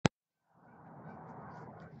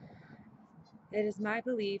It is my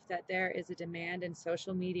belief that there is a demand in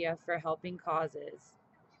social media for helping causes.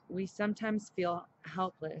 We sometimes feel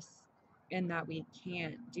helpless in that we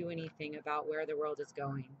can't do anything about where the world is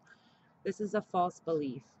going. This is a false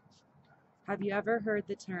belief. Have you ever heard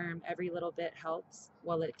the term every little bit helps?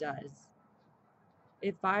 Well, it does.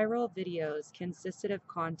 If viral videos consisted of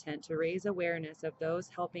content to raise awareness of those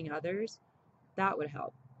helping others, that would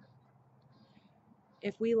help.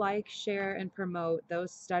 If we like, share, and promote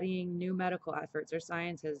those studying new medical efforts or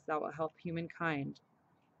sciences that will help humankind,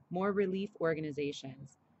 more relief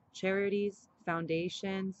organizations, charities,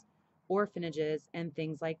 foundations, orphanages, and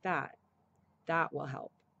things like that, that will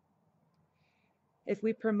help. If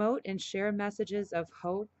we promote and share messages of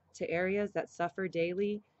hope to areas that suffer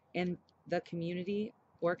daily in the community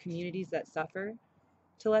or communities that suffer,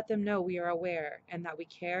 to let them know we are aware and that we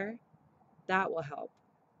care, that will help.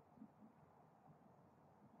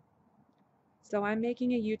 So I'm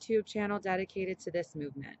making a YouTube channel dedicated to this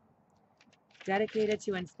movement, dedicated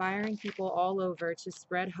to inspiring people all over to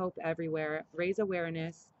spread hope everywhere, raise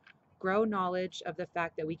awareness, grow knowledge of the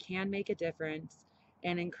fact that we can make a difference,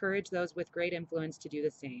 and encourage those with great influence to do the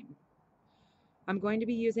same. I'm going to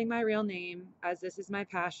be using my real name as this is my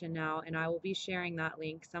passion now, and I will be sharing that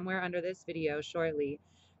link somewhere under this video shortly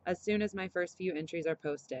as soon as my first few entries are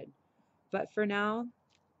posted. But for now,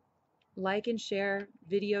 like and share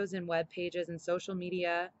videos and web pages and social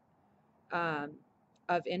media um,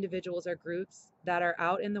 of individuals or groups that are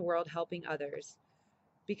out in the world helping others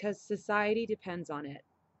because society depends on it.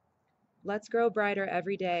 Let's grow brighter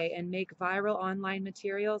every day and make viral online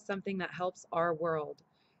material something that helps our world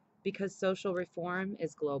because social reform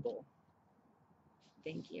is global.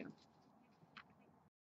 Thank you.